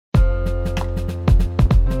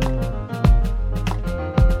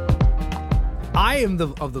am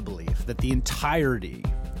of the belief that the entirety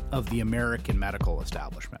of the American medical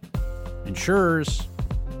establishment, insurers,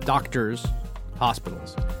 doctors,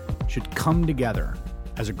 hospitals, should come together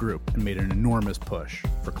as a group and made an enormous push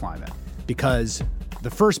for climate. Because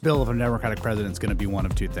the first bill of a Democratic president is going to be one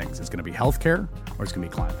of two things. It's going to be healthcare or it's going to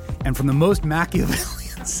be climate. And from the most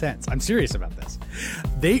Machiavellian sense, I'm serious about this,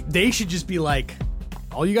 they should just be like,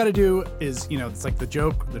 all you got to do is, it's like the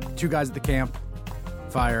joke, the two guys at the camp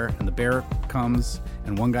fire and the bear comes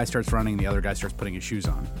and one guy starts running and the other guy starts putting his shoes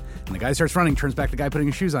on. And the guy starts running, turns back to the guy putting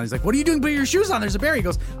his shoes on. He's like, what are you doing putting your shoes on? There's a bear. He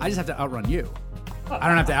goes, I just have to outrun you. I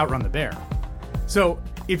don't have to outrun the bear. So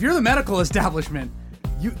if you're the medical establishment,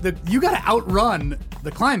 you got to outrun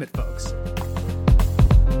the climate folks.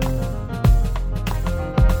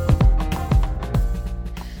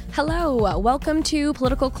 Hello, welcome to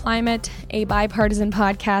Political Climate, a bipartisan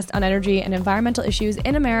podcast on energy and environmental issues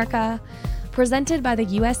in America, presented by the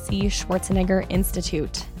USC Schwarzenegger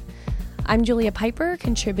Institute. I'm Julia Piper,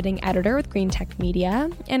 contributing editor with Green Tech Media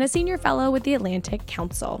and a senior fellow with the Atlantic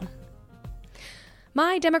Council.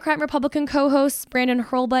 My Democrat and Republican co-hosts, Brandon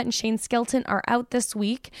Hurlbut and Shane Skelton, are out this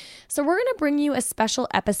week, so we're going to bring you a special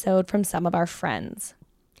episode from some of our friends.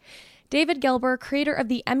 David Gelber, creator of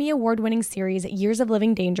the Emmy Award-winning series Years of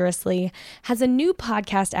Living Dangerously, has a new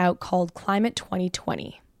podcast out called Climate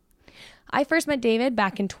 2020. I first met David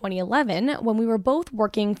back in 2011 when we were both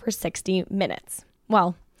working for 60 Minutes.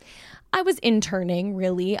 Well, I was interning,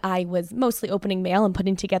 really. I was mostly opening mail and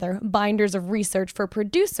putting together binders of research for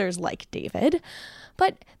producers like David.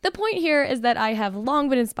 But the point here is that I have long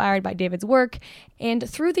been inspired by David's work, and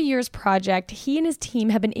through the Years Project, he and his team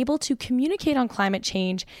have been able to communicate on climate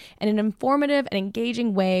change in an informative and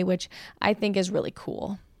engaging way, which I think is really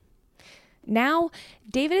cool. Now,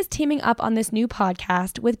 David is teaming up on this new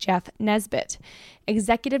podcast with Jeff Nesbitt,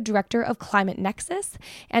 executive director of Climate Nexus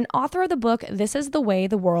and author of the book This Is the Way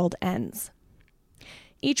the World Ends.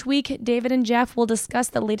 Each week, David and Jeff will discuss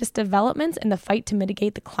the latest developments in the fight to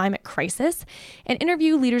mitigate the climate crisis and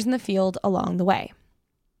interview leaders in the field along the way.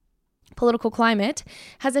 Political Climate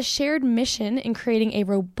has a shared mission in creating a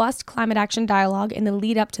robust climate action dialogue in the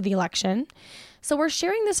lead up to the election, so we're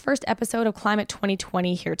sharing this first episode of Climate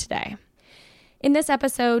 2020 here today. In this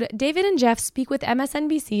episode, David and Jeff speak with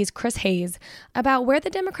MSNBC's Chris Hayes about where the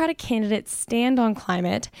Democratic candidates stand on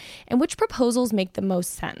climate and which proposals make the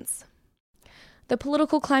most sense. The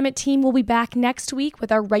Political Climate team will be back next week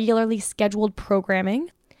with our regularly scheduled programming.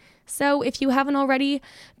 So if you haven't already,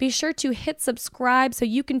 be sure to hit subscribe so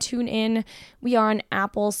you can tune in. We are on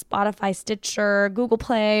Apple, Spotify, Stitcher, Google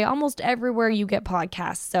Play, almost everywhere you get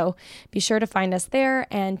podcasts. So be sure to find us there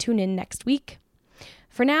and tune in next week.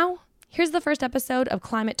 For now, here's the first episode of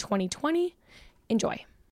Climate 2020. Enjoy.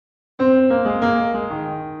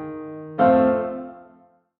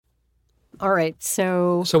 All right,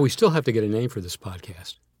 so we still have to get a name for this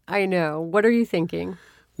podcast. I know. What are you thinking?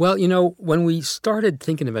 Well, when we started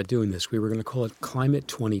thinking about doing this, we were going to call it Climate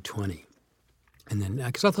 2020. And then,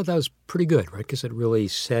 because I thought that was pretty good, right? Because it really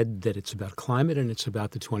said that it's about climate and it's about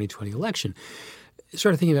the 2020 election. I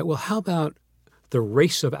started thinking about, well, how about the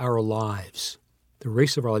race of our lives? The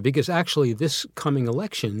race of our lives. Because actually this coming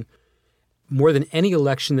election, more than any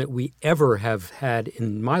election that we ever have had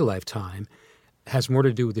in my lifetime, has more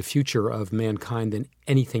to do with the future of mankind than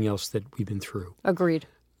anything else that we've been through. Agreed.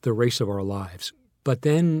 The race of our lives. But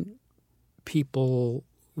then people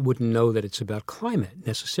wouldn't know that it's about climate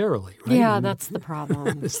necessarily, right? Yeah, that's the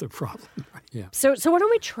problem. That's the problem, right? Yeah. So why don't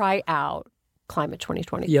we try out Climate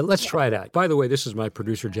 2020? Yeah, let's try it out. By the way, this is my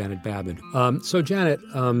producer, Janet Babin. So Janet,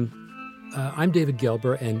 I'm David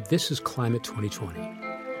Gelber, and this is Climate 2020.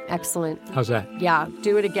 Excellent. How's that? Yeah,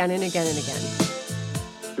 do it again and again and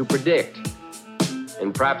again. To predict,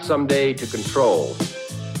 and perhaps someday to control,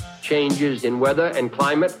 changes in weather and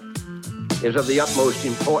climate is of the utmost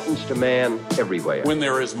importance to man everywhere. When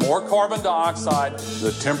there is more carbon dioxide,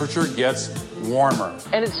 the temperature gets warmer.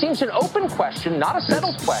 And it seems an open question, not a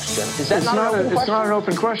settled question. Is that not an open question? It's not an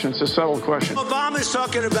open question. It's a settled question. Obama's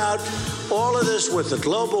talking about all of this with the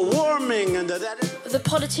global warming and The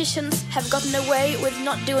politicians have gotten away with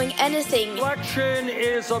not doing anything. Election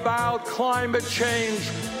is about climate change,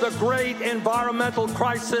 the great environmental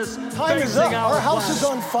crisis facing our house is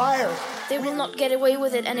on fire. They will not get away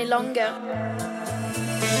with it any longer.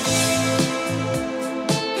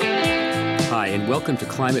 Hi, and welcome to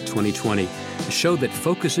Climate 2020, a show that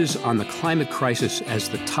focuses on the climate crisis as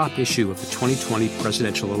the top issue of the 2020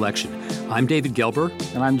 presidential election. I'm David Gelber.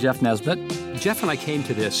 And I'm Jeff Nesbitt. Jeff and I came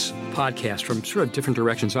to this podcast from sort of different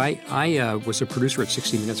directions. I was a producer at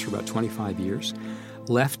 60 Minutes for about 25 years.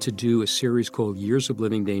 left to do a series called Years of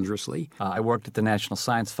Living Dangerously. I worked at the National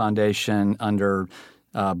Science Foundation under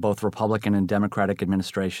both Republican and Democratic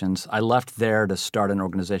administrations. I left there to start an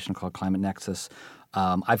organization called Climate Nexus.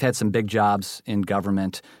 I've had some big jobs in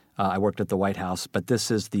government. I worked at the White House, but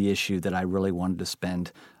this is the issue that I really wanted to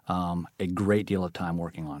spend a great deal of time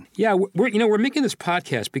working on. Yeah, we're making this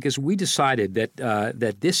podcast because we decided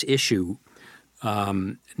that this issue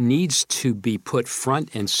needs to be put front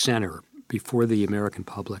and center before the American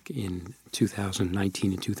public in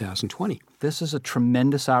 2019 and 2020. This is a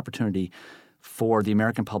tremendous opportunity for the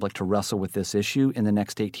American public to wrestle with this issue in the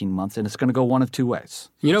next 18 months, and it's going to go one of two ways.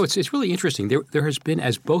 You know, it's really interesting. There has been,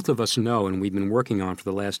 as both of us know, and we've been working on for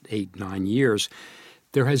the last 8-9 years,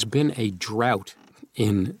 there has been a drought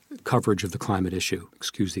in coverage of the climate issue,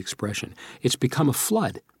 excuse the expression. It's become a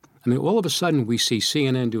flood. I mean, all of a sudden we see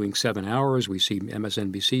CNN doing 7 hours, we see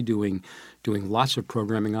MSNBC doing lots of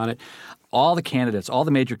programming on it. All the candidates, all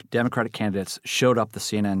the major Democratic candidates showed up the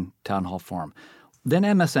CNN town hall forum. Then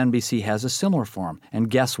MSNBC has a similar forum. And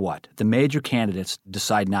guess what? The major candidates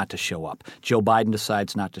decide not to show up. Joe Biden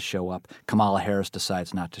decides not to show up. Kamala Harris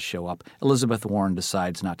decides not to show up. Elizabeth Warren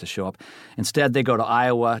decides not to show up. Instead, they go to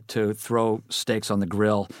Iowa to throw steaks on the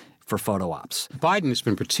grill for photo ops. Biden has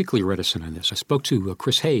been particularly reticent on this. I spoke to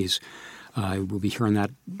Chris Hayes. We'll be hearing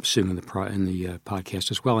that soon in the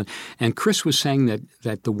podcast as well. And Chris was saying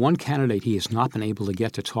that the one candidate he has not been able to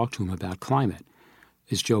get to talk to him about climate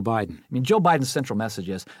is Joe Biden. I mean, Joe Biden's central message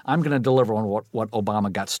is, I'm going to deliver on what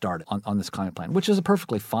Obama got started on this climate plan, which is a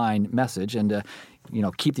perfectly fine message, and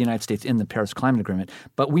keep the United States in the Paris Climate Agreement.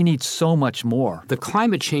 But we need so much more. The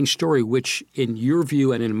climate change story, which in your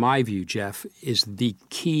view and in my view, Jeff, is the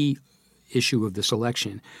key issue of this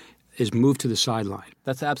election, is moved to the sideline.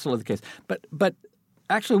 That's absolutely the case. But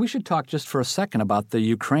actually, we should talk just for a second about the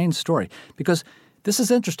Ukraine story, because this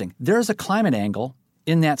is interesting. There's a climate angle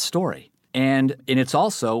in that story. And it's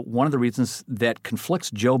also one of the reasons that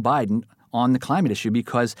conflicts Joe Biden on the climate issue,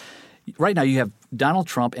 because right now you have Donald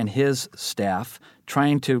Trump and his staff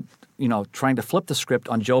trying to flip the script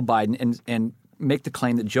on Joe Biden and make the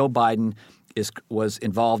claim that Joe Biden was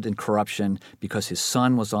involved in corruption because his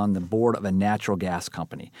son was on the board of a natural gas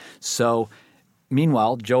company. So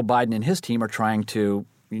meanwhile, Joe Biden and his team are trying to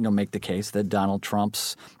make the case that Donald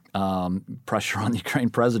Trump's pressure on the Ukraine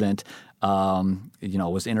president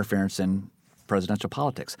was interference in presidential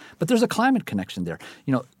politics. But there's a climate connection there.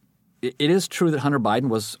 It is true that Hunter Biden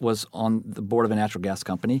was on the board of a natural gas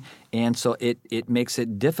company, and so it makes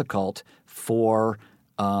it difficult for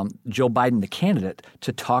Joe Biden, the candidate,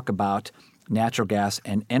 to talk about natural gas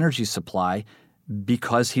and energy supply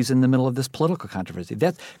because he's in the middle of this political controversy.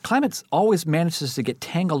 That climate always manages to get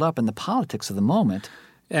tangled up in the politics of the moment.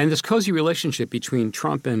 And this cozy relationship between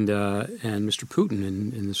Trump and Mr. Putin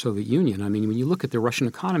in the Soviet Union. I mean, when you look at the Russian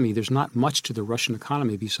economy, there's not much to the Russian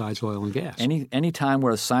economy besides oil and gas. Any time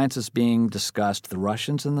where science is being discussed, the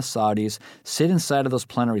Russians and the Saudis sit inside of those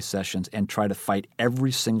plenary sessions and try to fight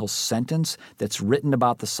every single sentence that's written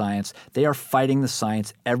about the science. They are fighting the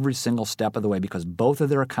science every single step of the way because both of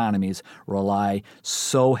their economies rely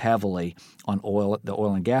so heavily on the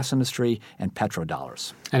oil and gas industry and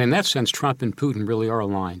petrodollars. And in that sense, Trump and Putin really are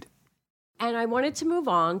aligned. And I wanted to move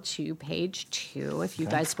on to page 2, if you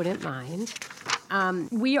guys wouldn't mind.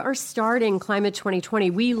 We are starting Climate 2020.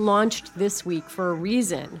 We launched this week for a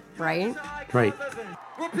reason, right? Right.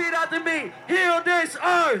 Repeat after me. Heal this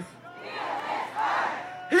earth.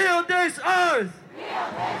 Heal this earth. Heal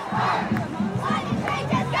this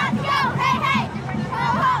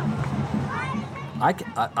earth.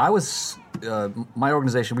 I was my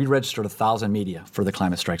organization, we registered 1,000 media for the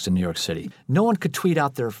climate strikes in New York City. No one could tweet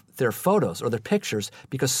out their photos or their pictures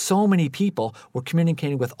because so many people were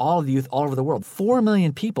communicating with all of the youth all over the world. 4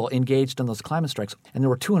 million people engaged in those climate strikes, and there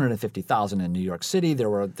were 250,000 in New York City. There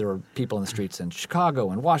were people in the streets in Chicago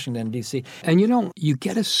and Washington, D.C. And you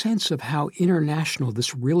get a sense of how international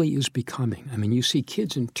this really is becoming. I mean, you see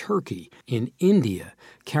kids in Turkey, in India,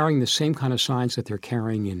 carrying the same kind of signs that they're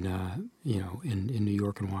carrying in New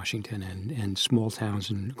York and Washington and small towns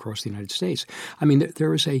and across the United States. I mean,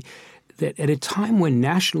 there is that at a time when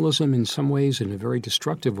nationalism in some ways, in a very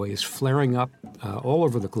destructive way, is flaring up all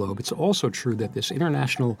over the globe, it's also true that this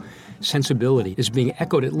international sensibility is being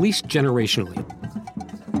echoed at least generationally.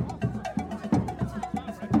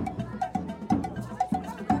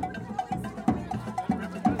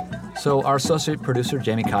 So our associate producer,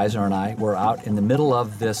 Jamie Kaiser, and I were out in the middle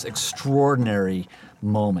of this extraordinary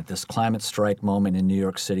moment, this climate strike moment in New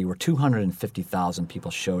York City where 250,000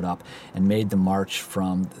 people showed up and made the march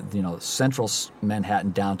from, central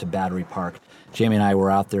Manhattan down to Battery Park. Jamie and I were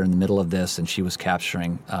out there in the middle of this, and she was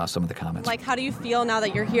capturing some of the comments. How do you feel now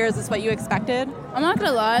that you're here? Is this what you expected? I'm not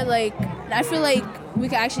gonna lie, I feel like we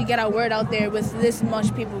can actually get our word out there with this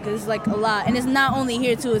much people, because it's a lot. And it's not only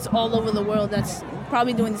here too, it's all over the world that's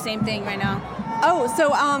probably doing the same thing right now. Oh,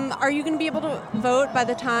 so are you going to be able to vote by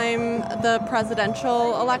the time the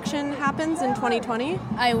presidential election happens in 2020?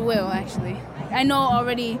 I will, actually. I know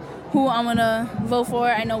already who I'm going to vote for.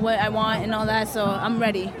 I know what I want and all that, so I'm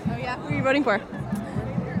ready. Oh, yeah? Who are you voting for?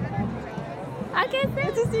 I can't say.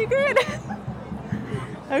 It's a secret.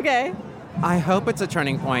 Okay. I hope it's a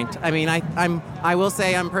turning point. I mean, I will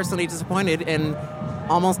say I'm personally disappointed in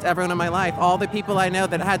almost everyone in my life. All the people I know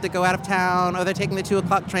that had to go out of town, or they're taking the 2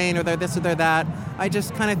 o'clock train, or they're this or they're that. I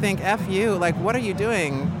just kind of think, F you. What are you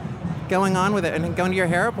doing? Going on with it and going to your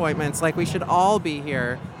hair appointments. We should all be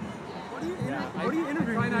here. What are you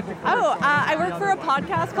interviewing? Oh, I work for a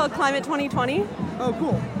podcast called Climate 2020. Oh,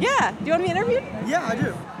 cool. Yeah. Do you want to be interviewed? Yeah, I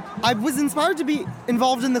do. I was inspired to be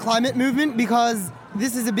involved in the climate movement because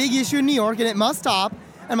this is a big issue in New York and it must stop.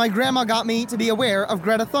 And my grandma got me to be aware of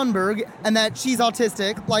Greta Thunberg and that she's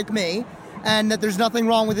autistic, like me, and that there's nothing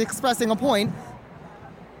wrong with expressing a point.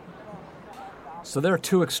 So there are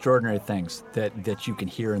 2 extraordinary things that you can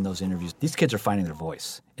hear in those interviews. These kids are finding their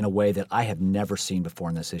voice in a way that I have never seen before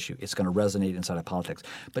in this issue. It's going to resonate inside of politics.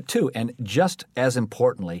 But 2, and just as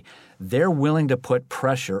importantly, they're willing to put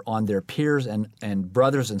pressure on their peers and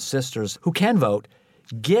brothers and sisters who can vote.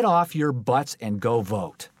 Get off your butts and go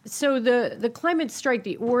vote. So the climate strike,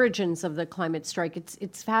 the origins of the climate strike,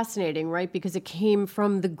 it's fascinating, right? Because it came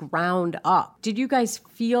from the ground up. Did you guys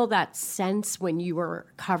feel that sense when you were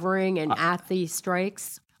covering and at these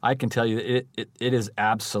strikes? I can tell you it is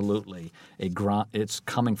absolutely it's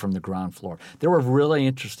coming from the ground floor. There were really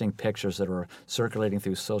interesting pictures that were circulating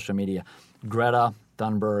through social media. Greta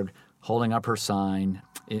Thunberg holding up her sign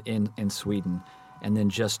in Sweden. And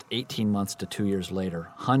then just 18 months to 2 years later,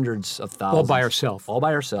 hundreds of thousands. All by herself. All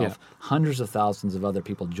by herself. Yeah. Hundreds of thousands of other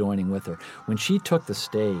people joining with her. When she took the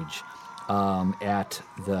stage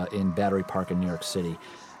in Battery Park in New York City,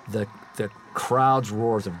 the crowd's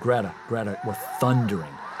roars of Greta were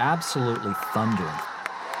thundering, absolutely thundering.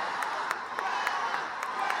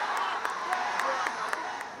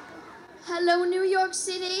 Hello, New York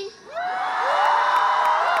City.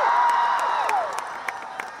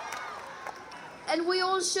 And we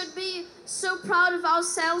all should be so proud of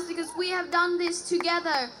ourselves because we have done this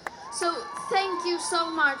together. So thank you so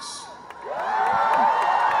much.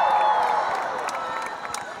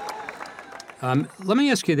 Let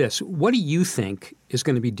me ask you this. What do you think is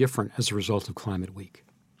going to be different as a result of Climate Week?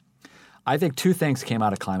 I think 2 things came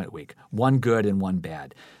out of Climate Week, one good and one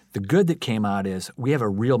bad. The good that came out is we have a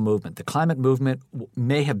real movement. The climate movement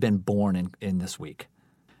may have been born in this week.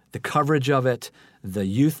 The coverage of it, the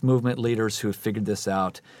youth movement leaders who have figured this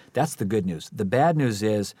out, that's the good news. The bad news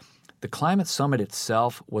is the climate summit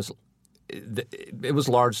itself was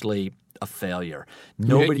largely a failure.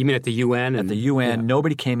 You mean at the UN? At the UN,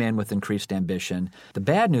 nobody came in with increased ambition. The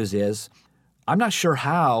bad news is I'm not sure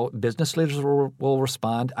how business leaders will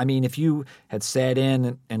respond. I mean, if you had sat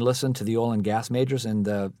in and listened to the oil and gas majors and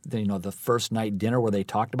the first night dinner where they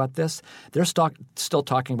talked about this, they're still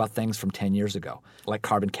talking about things from 10 years ago, like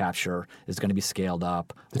carbon capture is going to be scaled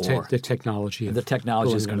up. The technology. The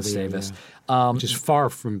technology is going to save us. Which is far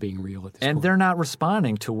from being real at this point. And they're not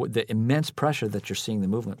responding to the immense pressure that you're seeing the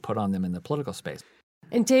movement put on them in the political space.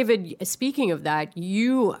 And David, speaking of that,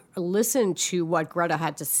 you listened to what Greta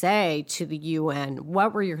had to say to the UN.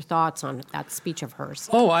 What were your thoughts on that speech of hers?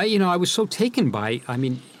 Oh, I was so taken by,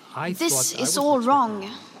 This is all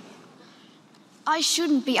wrong. I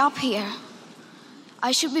shouldn't be up here.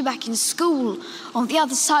 I should be back in school on the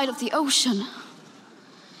other side of the ocean.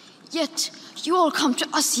 Yet you all come to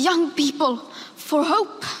us young people for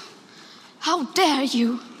hope. How dare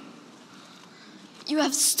you? You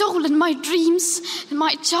have stolen my dreams and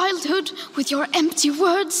my childhood with your empty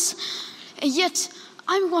words, and yet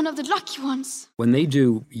I'm one of the lucky ones. When they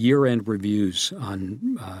do year-end reviews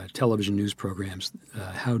on television news programs,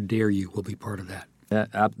 How Dare You will be part of that.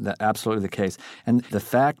 That's absolutely the case. And the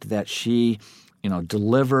fact that she,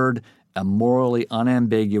 delivered a morally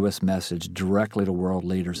unambiguous message directly to world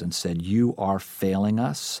leaders and said, you are failing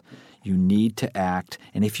us, you need to act,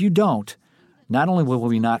 and if you don't, not only will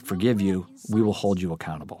we not forgive you, we will hold you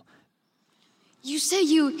accountable. You say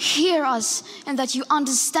you hear us and that you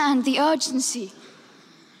understand the urgency.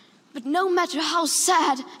 But no matter how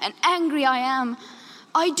sad and angry I am,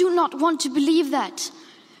 I do not want to believe that.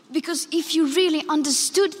 Because if you really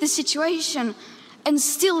understood the situation and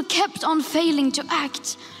still kept on failing to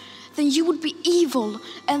act, then you would be evil,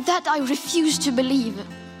 and that I refuse to believe.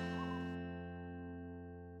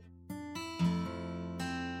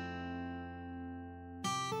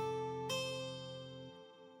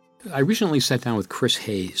 I recently sat down with Chris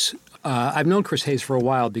Hayes. I've known Chris Hayes for a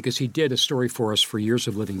while because he did a story for us for Years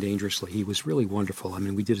of Living Dangerously. He was really wonderful. I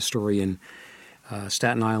mean, we did a story in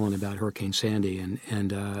Staten Island about Hurricane Sandy,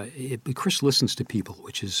 and Chris listens to people,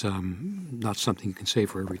 which is not something you can say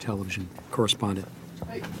for every television correspondent.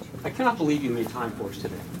 Hey, I cannot believe you made time for us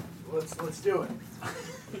today. Let's do it.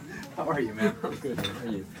 How are you, man? I'm good. How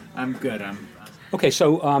are you? I'm good. Okay,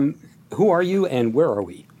 so who are you and where are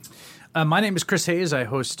we? My name is Chris Hayes. I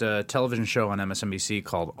host a television show on MSNBC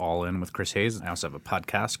called All In with Chris Hayes. I also have a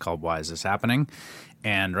podcast called Why Is This Happening?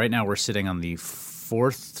 And right now we're sitting on the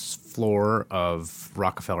 4th floor of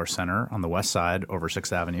Rockefeller Center on the west side over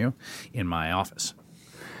 6th Avenue in my office.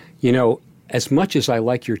 You know, as much as I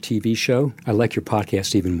like your TV show, I like your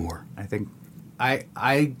podcast even more. I think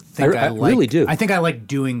I really do. I think I like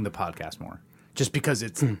doing the podcast more just because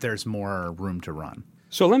there's more room to run.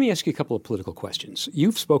 So let me ask you a couple of political questions.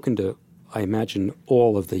 You've spoken to, I imagine,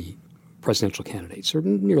 all of the presidential candidates, or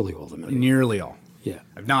nearly all of them. Nearly all. Yeah.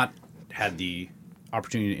 I've not had the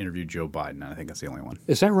opportunity to interview Joe Biden, and I think that's the only one.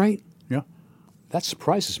 Is that right? Yeah. That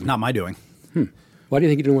surprises me. Not my doing. Why do you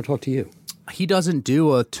think he didn't want to talk to you? He doesn't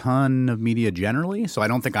do a ton of media generally, so I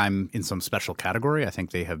don't think I'm in some special category. I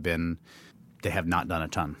think they have not done a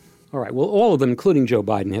ton. All right. Well, all of them, including Joe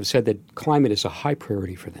Biden, have said that climate is a high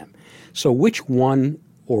priority for them. So which one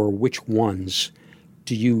or which ones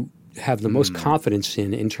do you have the most confidence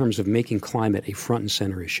in terms of making climate a front and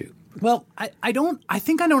center issue? Well, I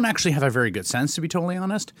think I don't actually have a very good sense, to be totally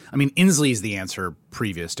honest. I mean, Inslee's the answer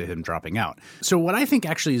previous to him dropping out. So what I think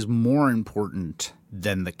actually is more important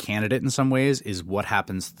than the candidate in some ways is what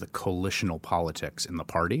happens to the coalitional politics in the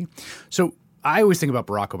party. So I always think about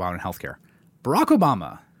Barack Obama and healthcare. Barack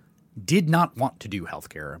Obama did not want to do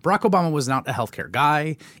healthcare. Barack Obama was not a healthcare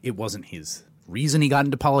guy. It wasn't his reason he got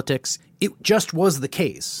into politics. It just was the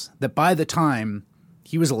case that by the time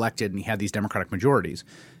he was elected and he had these Democratic majorities,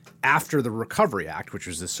 after the Recovery Act, which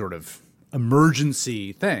was this sort of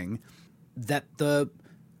emergency thing, that the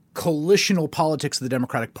coalitional politics of the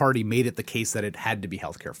Democratic Party made it the case that it had to be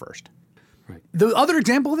healthcare first. Right. The other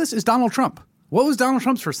example of this is Donald Trump. What was Donald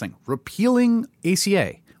Trump's first thing? Repealing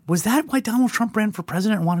ACA. Was that why Donald Trump ran for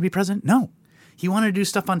president and wanted to be president? No. He wanted to do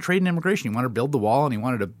stuff on trade and immigration. He wanted to build the wall and he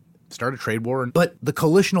wanted to start a trade war. But the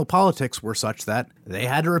coalitional politics were such that they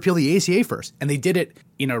had to repeal the ACA first. And they did it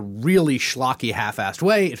in a really schlocky, half-assed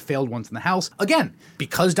way. It failed once in the House. Again,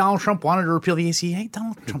 because Donald Trump wanted to repeal the ACA,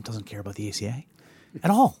 Donald Trump doesn't care about the ACA at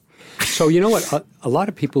all. So you know what? A lot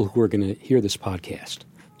of people who are going to hear this podcast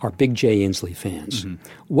are big Jay Inslee fans. Mm-hmm.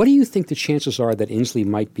 What do you think the chances are that Inslee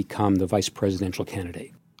might become the vice presidential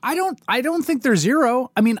candidate? I don't think they're zero.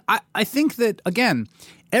 I mean, I think that, again,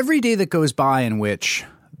 every day that goes by in which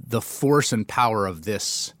the force and power of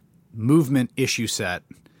this movement, issue set,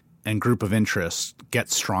 and group of interests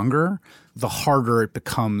gets stronger, the harder it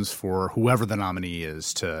becomes for whoever the nominee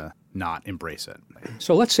is to not embrace it.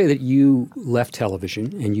 So let's say that you left television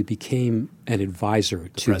and you became an advisor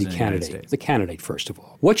to the candidate. The candidate, first of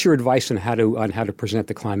all. What's your advice on how to present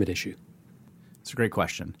the climate issue? It's a great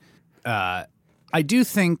question. I do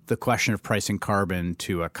think the question of pricing carbon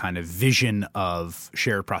to a kind of vision of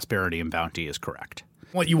shared prosperity and bounty is correct.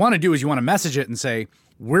 What you want to do is you want to message it and say,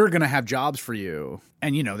 we're going to have jobs for you.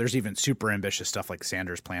 And, you know, there's even super ambitious stuff like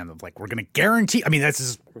Sanders' plan of like, we're going to guarantee. I mean, that's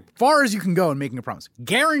as far as you can go in making a promise.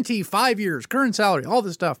 Guarantee 5 years, current salary, all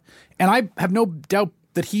this stuff. And I have no doubt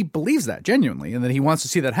that he believes that genuinely and that he wants to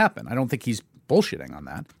see that happen. I don't think he's bullshitting on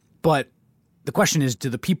that. But the question is, do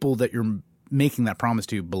the people that you're making that promise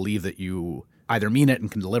to believe that you either mean it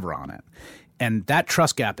and can deliver on it? And that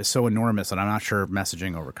trust gap is so enormous that I'm not sure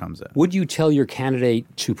messaging overcomes it. Would you tell your candidate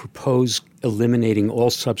to propose eliminating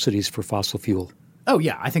all subsidies for fossil fuel? Oh,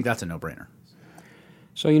 yeah. I think that's a no-brainer.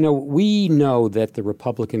 So, you know, we know that the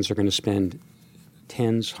Republicans are going to spend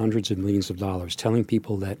tens, hundreds of millions of dollars telling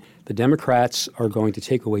people that the Democrats are going to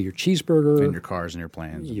take away your cheeseburger. And your cars and your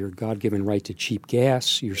planes. Your God-given right to cheap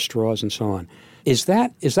gas, your straws, and so on. Is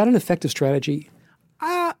that an effective strategy?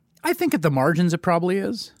 I think at the margins it probably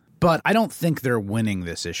is. But I don't think they're winning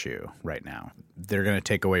this issue right now. They're going to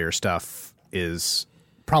take away your stuff is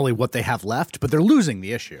probably what they have left, but they're losing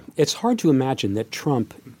the issue. It's hard to imagine that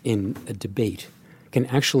Trump, in a debate, can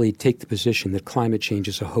actually take the position that climate change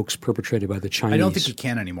is a hoax perpetrated by the Chinese. I don't think he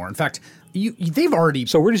can anymore. In fact, they've already...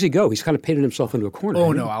 So where does he go? He's kind of painted himself into a corner.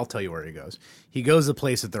 Oh, no, I'll tell you where he goes. He goes the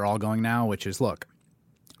place that they're all going now, which is, look,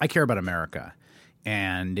 I care about America.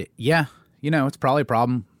 And yeah, it's probably a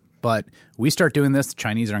problem. But we start doing this, the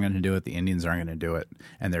Chinese aren't going to do it, the Indians aren't going to do it,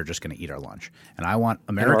 and they're just going to eat our lunch. And I want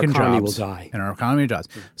American jobs. And our economy will die. And our economy does.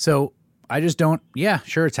 So I just don't – yeah,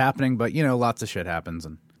 sure, it's happening, but, lots of shit happens.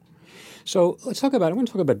 And so let's talk about – I want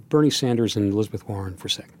to talk about Bernie Sanders and Elizabeth Warren for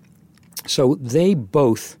a second. So they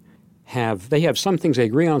both have some things they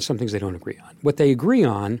agree on, some things they don't agree on. What they agree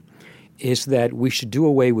on is that we should do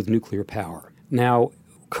away with nuclear power. Now,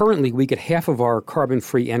 currently we get half of our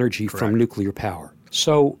carbon-free energy from nuclear power.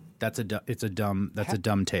 So – That's a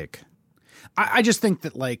dumb take. I just think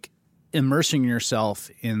that immersing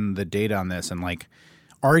yourself in the data on this and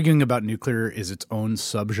arguing about nuclear is its own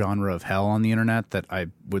subgenre of hell on the internet that I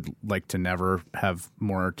would like to never have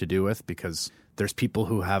more to do with, because there's people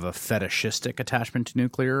who have a fetishistic attachment to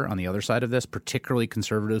nuclear on the other side of this, particularly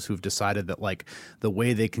conservatives who've decided that the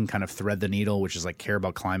way they can kind of thread the needle, which is care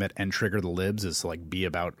about climate and trigger the libs, is to be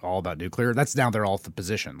all about nuclear. That's now their alt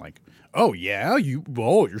position. Oh yeah,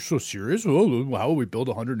 you're so serious? Oh, how will we build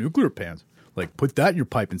 100 nuclear plants? Put that in your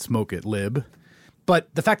pipe and smoke it, lib.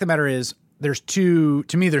 But the fact of the matter is, there's two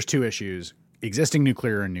issues: existing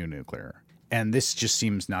nuclear and new nuclear. And this just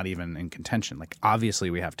seems not even in contention. Obviously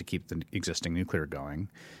we have to keep the existing nuclear going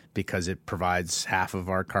because it provides half of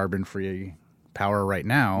our carbon-free power right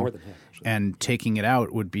now. More than half, actually. And taking it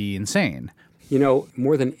out would be insane.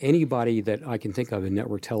 More than anybody that I can think of in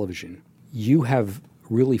network television, you have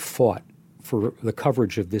really fought for the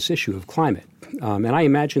coverage of this issue of climate. And I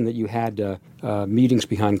imagine that you had meetings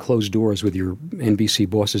behind closed doors with your NBC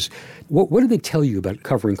bosses. What did they tell you about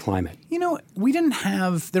covering climate? We didn't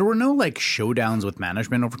have – there were no showdowns with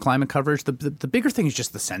management over climate coverage. The bigger thing is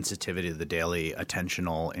just the sensitivity of the daily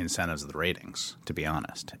attentional incentives of the ratings, to be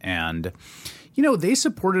honest. And, they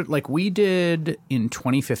supported – we did in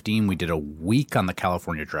 2015, we did a week on the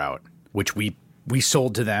California drought, which we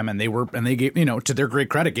sold to them, and they gave, to their great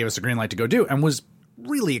credit, gave us a green light to go do, and was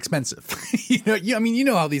really expensive.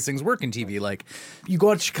 How these things work in TV. You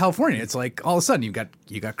go out to California, it's all of a sudden you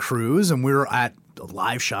got crews, and we were at a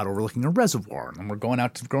live shot overlooking a reservoir, and we're going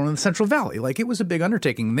out to go in the Central Valley. It was a big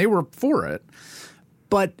undertaking, and they were for it.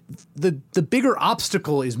 But the bigger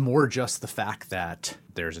obstacle is more just the fact that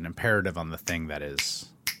there's an imperative on the thing that is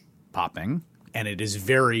popping. And it is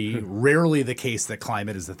very rarely the case that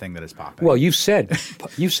climate is the thing that is popping. Well, you've said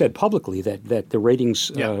publicly that the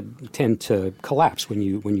ratings tend to collapse when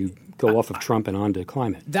you go off of Trump and onto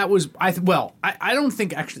climate. That was I don't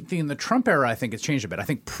think actually in the Trump era I think it's changed a bit. I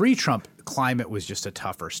think pre-Trump climate was just a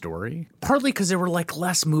tougher story, partly because there were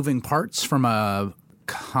less moving parts from a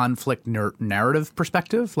conflict narrative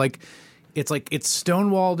perspective. It's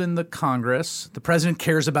stonewalled in the Congress. The president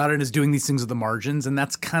cares about it and is doing these things at the margins, and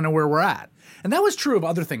that's kind of where we're at. And that was true of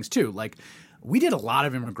other things, too. We did a lot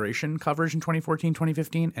of immigration coverage in 2014,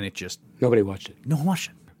 2015, and it just – nobody watched it. No one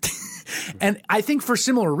watched it. And I think for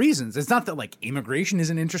similar reasons. It's not that, immigration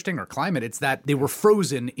isn't interesting or climate. It's that they were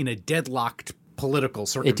frozen in a deadlocked political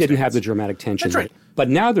circumstance. It didn't have the dramatic tension. That's right. But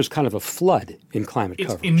now there's kind of a flood in climate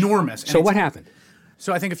coverage. It's enormous. So what happened?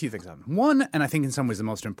 So I think a few things happened. One, and I think in some ways the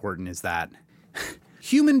most important, is that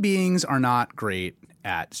human beings are not great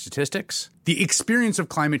at statistics. The experience of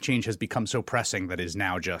climate change has become so pressing that it is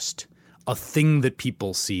now just a thing that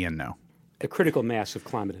people see and know. The critical mass of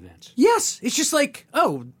climate events. Yes. It's just look at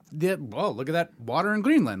that water in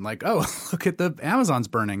Greenland. Look at the Amazon's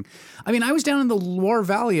burning. I was down in the Loire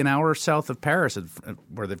Valley, an hour south of Paris,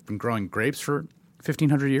 where they've been growing grapes for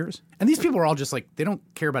 1,500 years. And these people are all just they don't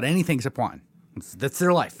care about anything except wine. That's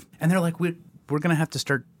their life. And they're we're going to have to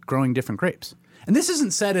start growing different grapes. And this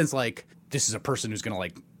isn't said as this is a person who's going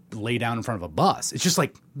to lay down in front of a bus. It's just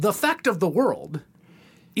the fact of the world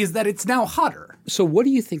is that it's now hotter. So what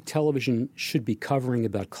do you think television should be covering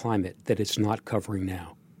about climate that it's not covering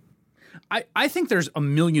now? I think there's a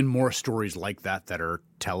million more stories like that are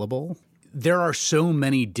tellable. There are so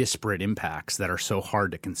many disparate impacts that are so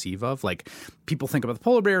hard to conceive of. People think about the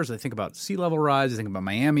polar bears, they think about sea level rise, they think about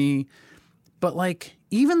Miami. But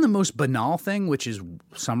even the most banal thing, which is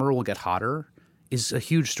summer will get hotter, is a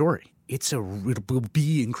huge story. It will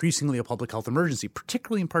be increasingly a public health emergency,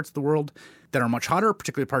 particularly in parts of the world that are much hotter,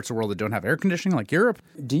 particularly parts of the world that don't have air conditioning like Europe.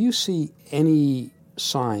 Do you see any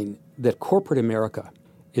sign that corporate America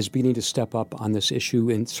is beginning to step up on this issue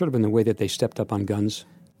in sort of in the way that they stepped up on guns?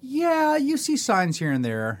 Yeah, you see signs here and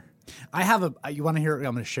there. You want to hear? I'm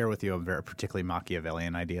going to share with you a very particularly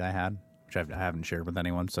Machiavellian idea I had, which I haven't shared with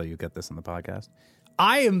anyone, so you get this on the podcast.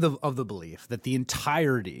 I am of the belief that the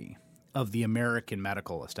entirety of the American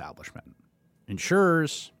medical establishment,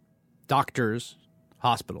 insurers, doctors,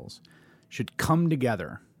 hospitals, should come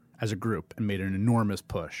together as a group and made an enormous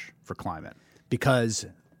push for climate. Because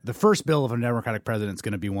the first bill of a Democratic president is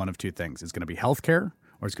going to be one of two things. It's going to be healthcare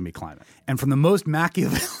or it's going to be climate. And from the most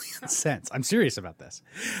Machiavellian sense, I'm serious about this.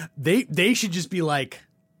 They should just be like,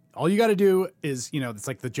 all you got to do is, it's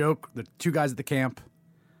like the joke, the two guys at the camp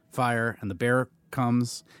fire and the bear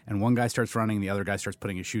comes and one guy starts running and the other guy starts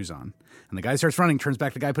putting his shoes on. And the guy starts running, turns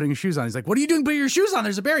back to the guy putting his shoes on. He's like, what are you doing putting your shoes on?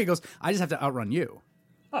 There's a bear. He goes, I just have to outrun you.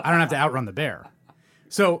 I don't have to outrun the bear.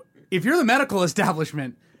 So if you're the medical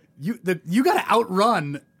establishment, you got to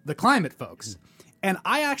outrun the climate folks. And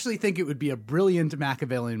I actually think it would be a brilliant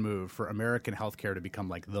Machiavellian move for American healthcare to become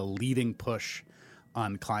like the leading push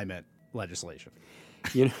on climate legislation.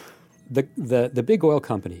 The big oil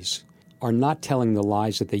companies are not telling the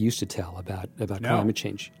lies that they used to tell about climate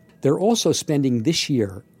change. They're also spending this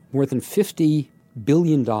year more than $50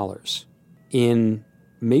 billion in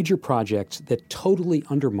major projects that totally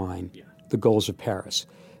undermine the goals of Paris.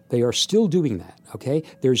 They are still doing that, okay?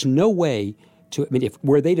 There's no way if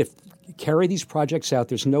were they to carry these projects out,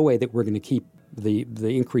 there's no way that we're going to keep the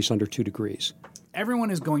increase under 2 degrees.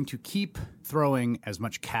 Everyone is going to keep throwing as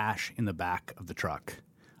much cash in the back of the truck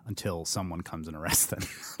until someone comes and arrests them.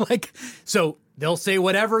 So they'll say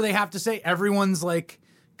whatever they have to say. Everyone's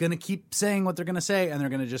going to keep saying what they're going to say, and they're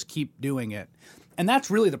going to just keep doing it. And that's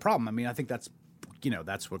really the problem. I mean, I think that's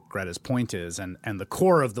what Greta's point is. And the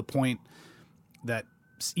core of the point that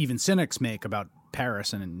even cynics make about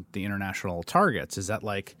Paris and the international targets is that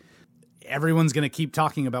everyone's going to keep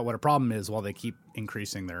talking about what a problem is while they keep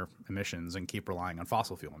increasing their emissions and keep relying on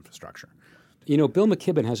fossil fuel infrastructure. Bill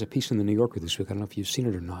McKibben has a piece in the New Yorker this week, I don't know if you've seen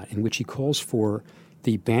it or not, in which he calls for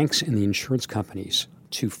the banks and the insurance companies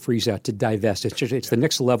to freeze out, to divest. It's the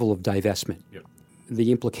next level of divestment. Yep.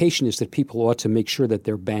 The implication is that people ought to make sure that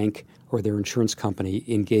their bank or their insurance company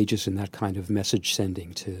engages in that kind of message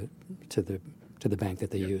sending to the bank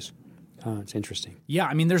that they use. It's interesting. Yeah,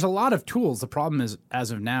 I mean, there's a lot of tools. The problem is,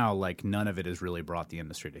 as of now, none of it has really brought the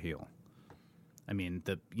industry to heel. I mean,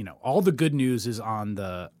 all the good news is and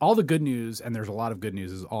there's a lot of good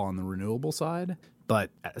news is all on the renewable side.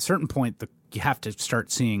 But at a certain point, you have to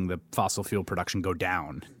start seeing the fossil fuel production go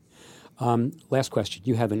down. Last question.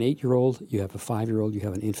 You have an 8-year-old, you have a 5-year-old, you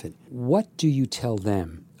have an infant. What do you tell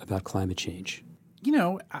them about climate change?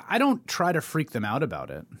 I don't try to freak them out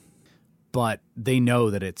about it, but they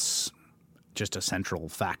know that it's just a central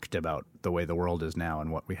fact about the way the world is now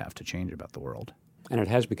and what we have to change about the world. And it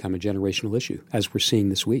has become a generational issue, as we're seeing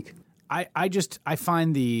this week. I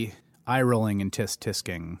find the eye-rolling and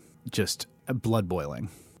tisk-tisking just blood-boiling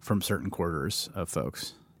from certain quarters of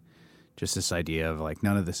folks. Just this idea of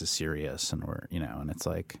none of this is serious and we're, and it's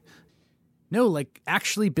no,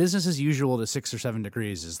 actually business as usual to 6 or 7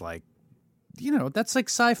 degrees is that's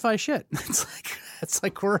sci-fi shit. It's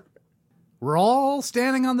we're all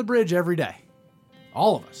standing on the bridge every day.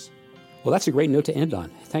 All of us. Well, that's a great note to end on.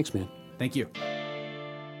 Thanks, man. Thank you.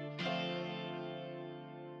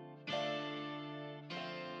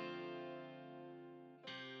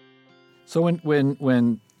 So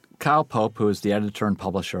when Kyle Pope, who is the editor and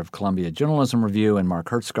publisher of Columbia Journalism Review, and Mark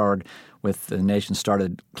Hertsgaard with The Nation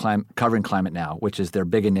started covering Climate Now, which is their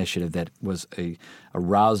big initiative that was a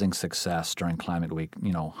rousing success during Climate Week.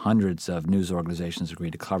 Hundreds of news organizations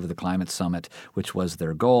agreed to cover the Climate Summit, which was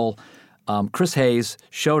their goal. Chris Hayes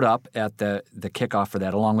showed up at the kickoff for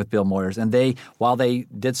that along with Bill Moyers. And while they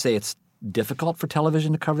did say it's difficult for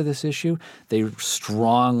television to cover this issue, they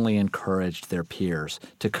strongly encouraged their peers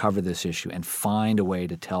to cover this issue and find a way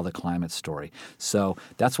to tell the climate story. So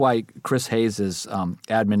that's why Chris Hayes'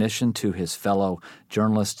 admonition to his fellow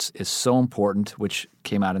journalists is so important, which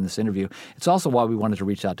came out in this interview. It's also why we wanted to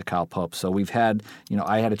reach out to Kyle Pope. So we've had,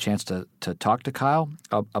 I had a chance to talk to Kyle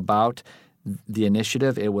about the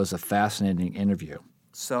initiative. It was a fascinating interview.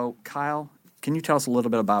 So Kyle, can you tell us a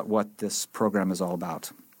little bit about what this program is all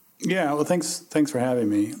about? Yeah, well, thanks for having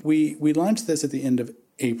me. We launched this at the end of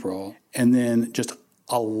April, and then just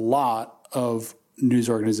a lot of news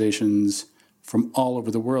organizations from all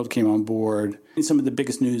over the world came on board. Some of the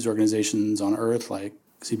biggest news organizations on earth, like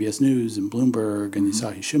CBS News and Bloomberg and the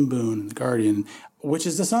Asahi Shimbun and The Guardian, which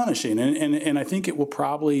is astonishing. And I think it will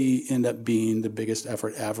probably end up being the biggest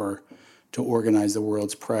effort ever to organize the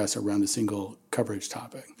world's press around a single coverage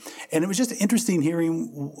topic. And it was just interesting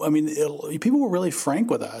hearing, people were really frank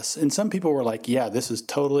with us. And some people were like, yeah, this is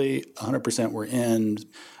totally 100% we're in.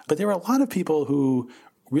 But there were a lot of people who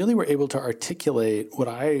really were able to articulate what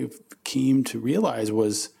I came to realize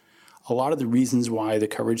was a lot of the reasons why the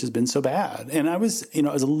coverage has been so bad. And I was a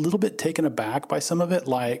little bit taken aback by some of it.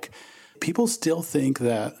 People still think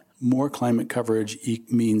that more climate coverage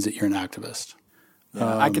means that you're an activist.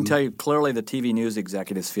 I can tell you clearly the TV news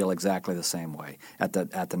executives feel exactly the same way at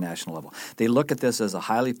the national level. They look at this as a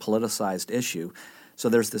highly politicized issue, so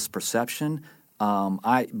there's this perception.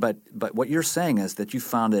 But what you're saying is that you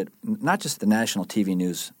found it not just the national TV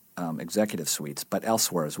news executive suites, but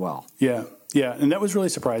elsewhere as well. Yeah, and that was really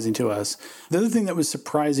surprising to us. The other thing that was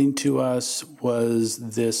surprising to us was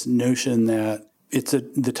this notion that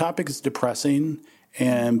the topic is depressing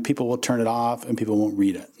and people will turn it off and people won't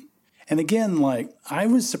read it. And again, like, I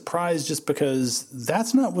was surprised just because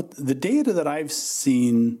that's not what the data that I've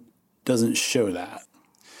seen doesn't show that.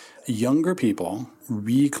 Younger people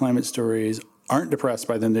read climate stories, aren't depressed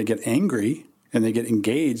by them. They get angry and they get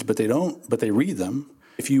engaged, but they read them.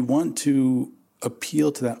 If you want to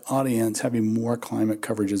appeal to that audience, having more climate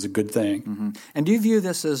coverage is a good thing. Mm-hmm. And do you view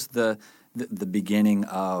this as the beginning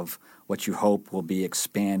of what you hope will be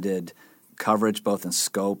expanded coverage, both in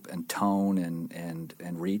scope and tone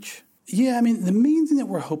and reach? Yeah, I mean, the main thing that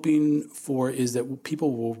we're hoping for is that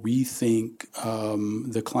people will rethink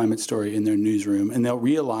the climate story in their newsroom, and they'll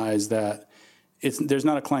realize that there's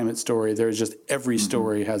not a climate story. There's just every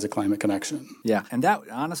story has a climate connection. Yeah, and that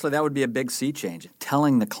honestly, that would be a big sea change.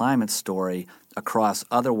 Telling the climate story across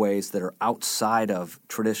other ways that are outside of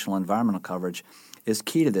traditional environmental coverage is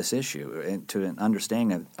key to this issue and to an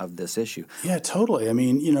understanding of this issue. Yeah, totally. I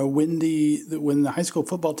mean, when the high school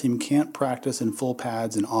football team can't practice in full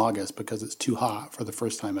pads in August because it's too hot for the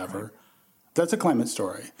first time ever, that's a climate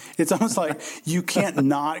story. It's almost like you can't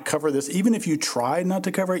not cover this. Even if you tried not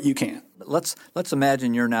to cover it, you can't. Let's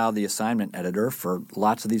imagine you're now the assignment editor for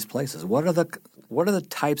lots of these places. What are the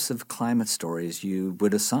types of climate stories you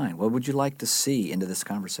would assign? What would you like to see into this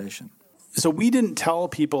conversation? So we didn't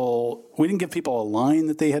give people a line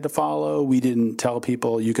that they had to follow. We didn't tell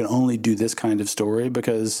people you can only do this kind of story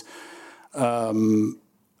because, I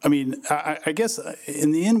guess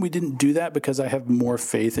in the end we didn't do that because I have more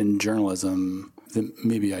faith in journalism than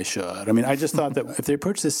maybe I should. I mean, I just thought that if they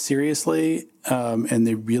approach this seriously and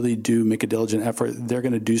they really do make a diligent effort, they're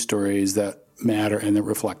going to do stories that matter and that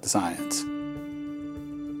reflect the science.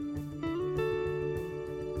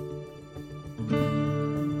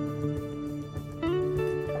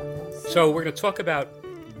 So we're going to talk about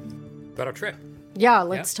our trip. Yeah,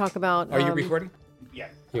 let's talk about... Are you recording? Yeah.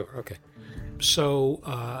 You are, okay. So,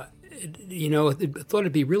 I thought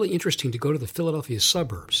it'd be really interesting to go to the Philadelphia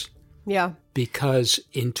suburbs. Yeah. Because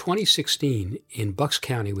in 2016, in Bucks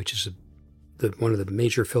County, which is one of the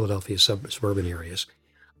major Philadelphia suburban areas,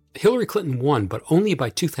 Hillary Clinton won, but only by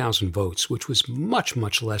 2,000 votes, which was much,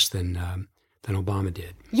 much less than Obama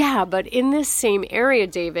did. Yeah, but in this same area,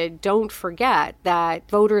 David, don't forget that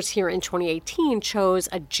voters here in 2018 chose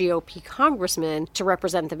a GOP congressman to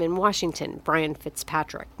represent them in Washington, Brian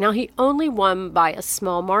Fitzpatrick. Now, he only won by a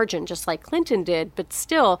small margin, just like Clinton did, but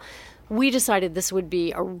still, we decided this would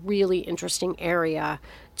be a really interesting area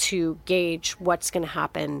to gauge what's going to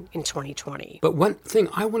happen in 2020. But one thing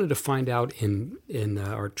I wanted to find out in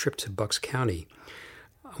our trip to Bucks County,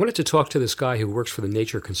 I wanted to talk to this guy who works for the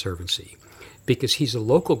Nature Conservancy, because he's a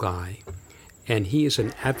local guy and he is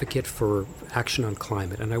an advocate for action on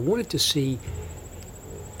climate. And I wanted to see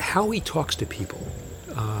how he talks to people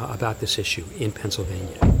about this issue in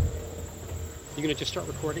Pennsylvania. You going to just start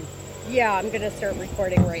recording? Yeah, I'm going to start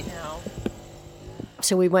recording right now.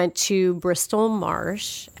 So we went to Bristol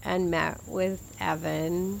Marsh and met with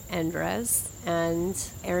Evan Endres and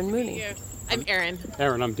Erin Mooney. I'm Erin.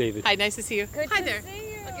 Erin, I'm David. Hi, nice to see you. Good Hi to there.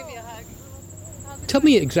 see you. I'll give you a hug. Tell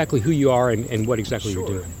me exactly who you are and what exactly you're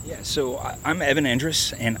doing. Yeah, so I'm Evan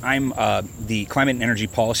Endres, and I'm the Climate and Energy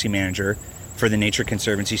Policy Manager for the Nature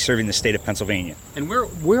Conservancy serving the state of Pennsylvania. And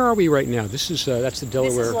where are we right now? This is that's the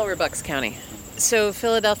Delaware. This is Lower Bucks County. So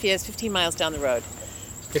Philadelphia is 15 miles down the road.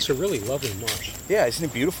 It's a really lovely marsh. Yeah, isn't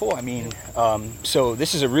it beautiful? I mean, so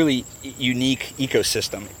this is a really unique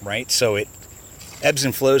ecosystem, right? So it ebbs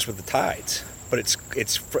and flows with the tides, but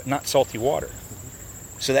it's not salty water.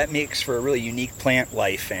 So that makes for a really unique plant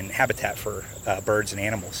life and habitat for birds and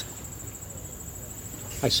animals.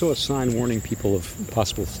 I saw a sign warning people of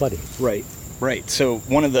possible flooding. Right. So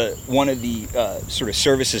one of the sort of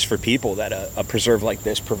services for people that a preserve like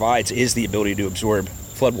this provides is the ability to absorb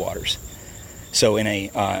floodwaters. So in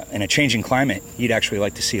a changing climate, you'd actually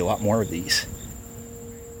like to see a lot more of these.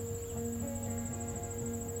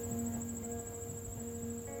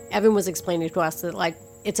 Evan was explaining to us that,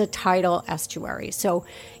 it's a tidal estuary. So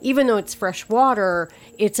even though it's fresh water,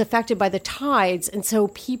 it's affected by the tides. And so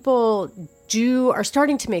people are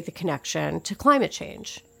starting to make the connection to climate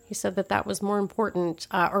change. He said that was more important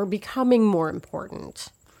or becoming more important.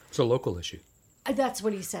 It's a local issue. That's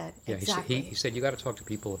what he said. Yeah, exactly. He said you got to talk to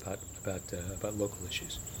people about local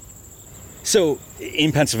issues. So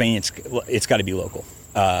in Pennsylvania, it's got to be local.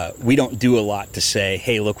 We don't do a lot to say,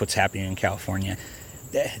 hey, look what's happening in California.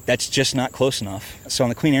 That's just not close enough. So on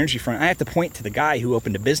the clean energy front, I have to point to the guy who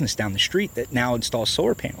opened a business down the street that now installs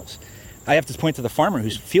solar panels. I have to point to the farmer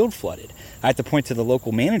who's field flooded. I have to point to the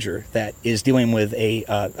local manager that is dealing with a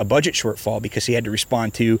budget shortfall because he had to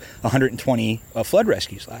respond to 120 flood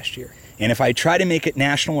rescues last year. And if I try to make it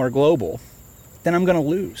national or global, then I'm going to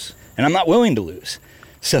lose. And I'm not willing to lose.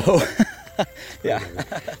 So, yeah.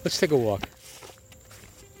 Let's take a walk.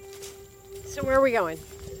 So where are we going?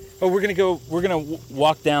 Oh, we're gonna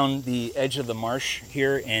walk down the edge of the marsh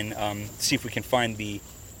here and see if we can find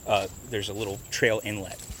there's a little trail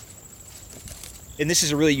inlet. And this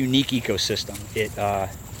is a really unique ecosystem.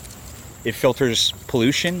 It filters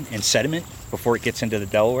pollution and sediment before it gets into the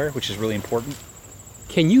Delaware, which is really important.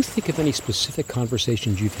 Can you think of any specific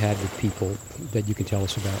conversations you've had with people that you can tell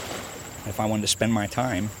us about? If I wanted to spend my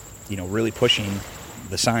time, really pushing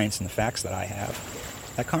the science and the facts that I have,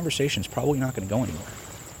 that conversation's probably not going to go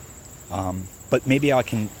anywhere. But maybe I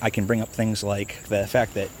can bring up things like the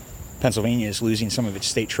fact that Pennsylvania is losing some of its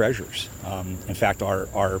state treasures. In fact,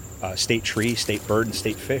 our state tree, state bird, and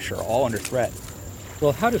state fish are all under threat.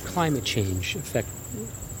 Well, how does climate change affect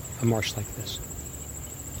a marsh like this?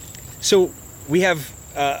 So we have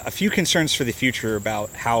a few concerns for the future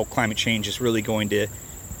about how climate change is really going to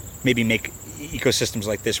maybe make ecosystems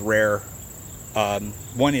like this rare.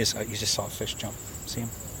 One is, you just saw a fish jump. See him?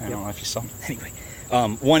 I don't know if you saw him. Anyway,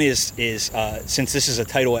 one is since this is a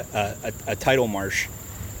tidal marsh,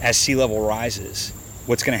 as sea level rises,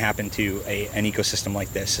 what's going to happen to an ecosystem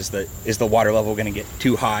like this? Is the water level going to get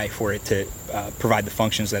too high for it to provide the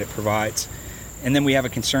functions that it provides? And then we have a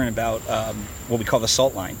concern about what we call the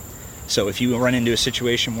salt line. So if you run into a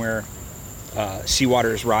situation where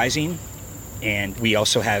seawater is rising and we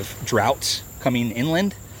also have droughts coming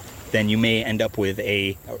inland, then you may end up with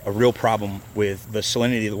a real problem with the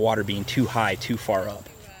salinity of the water being too high, too far up.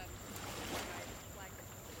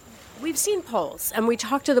 We've seen polls, and we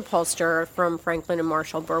talked to the pollster from Franklin and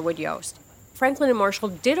Marshall, Burwood Yost. Franklin and Marshall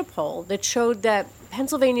did a poll that showed that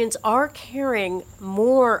Pennsylvanians are caring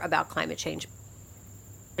more about climate change.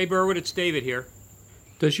 Hey, Burwood, it's David here.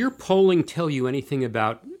 Does your polling tell you anything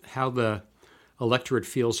about how the electorate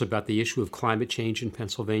feels about the issue of climate change in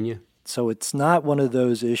Pennsylvania? So it's not one of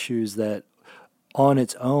those issues that on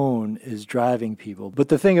its own is driving people. But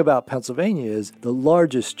the thing about Pennsylvania is the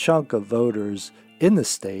largest chunk of voters in the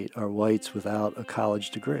state are whites without a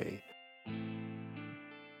college degree.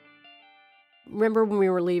 Remember when we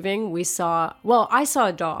were leaving, I saw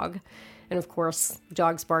a dog. And of course,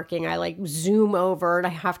 dog's barking. I zoom over and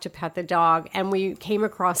I have to pet the dog. And we came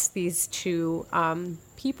across these two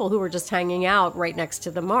people who were just hanging out right next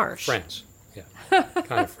to the marsh. Friends. Yeah,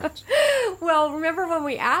 kind of friends. Well, remember when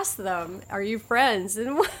we asked them, are you friends?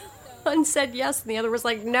 And one said yes, and the other was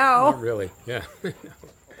like, no. Not really, yeah.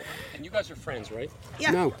 And you guys are friends, right?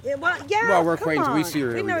 Yeah. No. Well, we're acquaintances. On. We see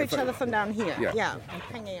her. We know each other from down here. Yeah.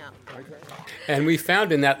 Hanging out. And we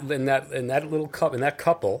found in that little couple, that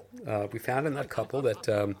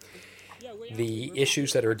the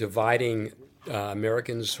issues that are dividing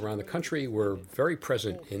Americans around the country were very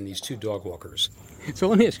present in these two dog walkers. So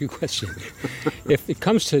let me ask you a question. If it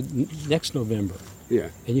comes to next November,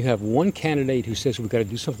 and you have one candidate who says we've got to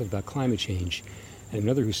do something about climate change, and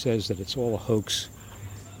another who says that it's all a hoax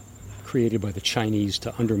created by the Chinese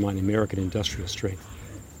to undermine American industrial strength,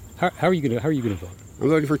 how are you going to vote? I'm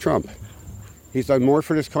voting for Trump. He's done more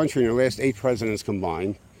for this country than the last 8 presidents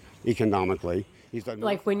combined, economically. He's done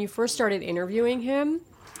more. When you first started interviewing him,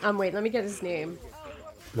 wait, let me get his name.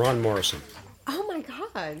 Ron Morrison. Oh my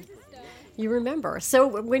God. You remember.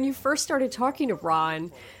 So when you first started talking to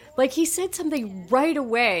Ron, he said something right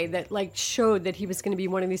away that showed that he was going to be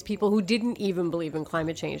one of these people who didn't even believe in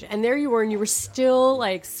climate change. And there you were, and you were still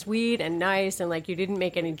sweet and nice, and you didn't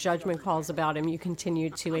make any judgment calls about him. You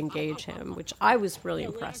continued to engage him, which I was really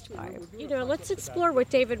impressed by. Let's explore what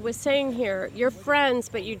David was saying here. You're friends,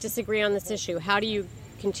 but you disagree on this issue. How do you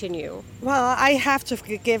continue? Well, I have to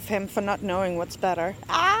forgive him for not knowing what's better.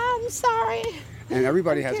 I'm sorry. And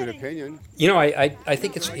everybody has an opinion. I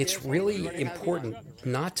think it's really important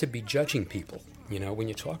not to be judging people. When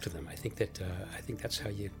you talk to them, I think that's how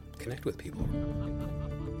you connect with people.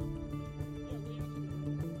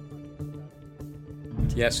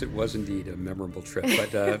 Yes, it was indeed a memorable trip,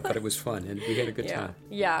 but it was fun and we had a good time.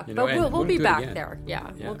 Yeah, but we'll be back there.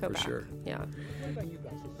 Yeah, we'll go back. Sure. Yeah.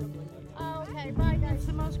 Okay, bye guys. It's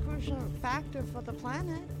the most crucial factor for the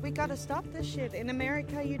planet. We gotta stop this shit. In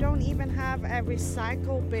America, you don't even have a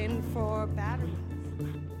recycle bin for batteries.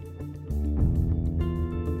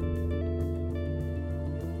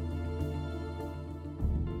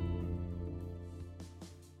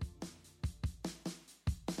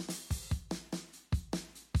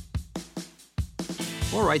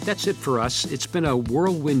 All right, that's it for us. It's been a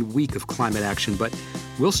whirlwind week of climate action, but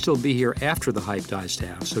we'll still be here after the hype dies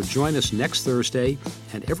down. So join us next Thursday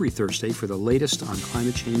and every Thursday for the latest on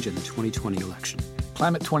climate change and the 2020 election.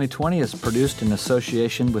 Climate 2020 is produced in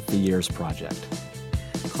association with the Years Project.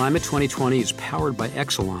 Climate 2020 is powered by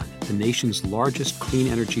Exelon, the nation's largest clean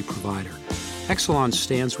energy provider. Exelon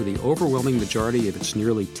stands with the overwhelming majority of its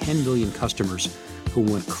nearly 10 million customers who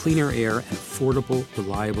want cleaner air and affordable,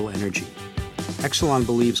 reliable energy. Exelon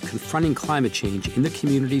believes confronting climate change in the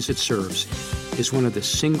communities it serves is one of the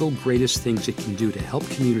single greatest things it can do to help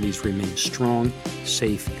communities remain strong,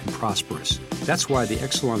 safe, and prosperous. That's why the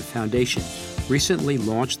Exelon Foundation recently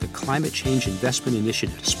launched the Climate Change Investment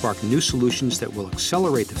Initiative to spark new solutions that will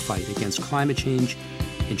accelerate the fight against climate change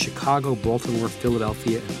in Chicago, Baltimore,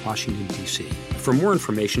 Philadelphia, and Washington, D.C. For more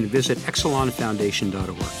information, visit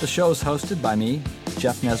exelonfoundation.org. The show is hosted by me,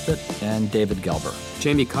 Jeff Nesbitt, and David Gelber.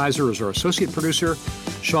 Jamie Kaiser is our associate producer.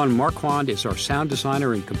 Sean Marquand is our sound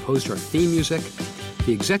designer and composed our theme music.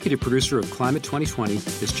 The executive producer of Climate 2020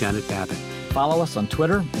 is Janet Babbitt. Follow us on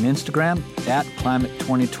Twitter and Instagram at Climate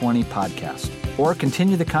 2020 Podcast, or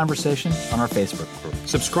continue the conversation on our Facebook group.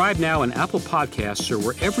 Subscribe now on Apple Podcasts or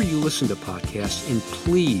wherever you listen to podcasts, and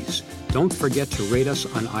please don't forget to rate us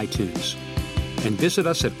on iTunes. And visit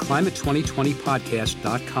us at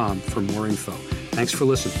climate2020podcast.com for more info. Thanks for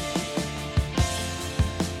listening.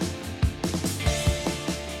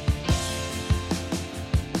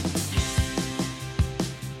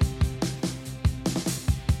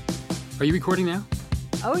 Are you recording now?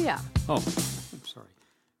 Oh, yeah. Oh.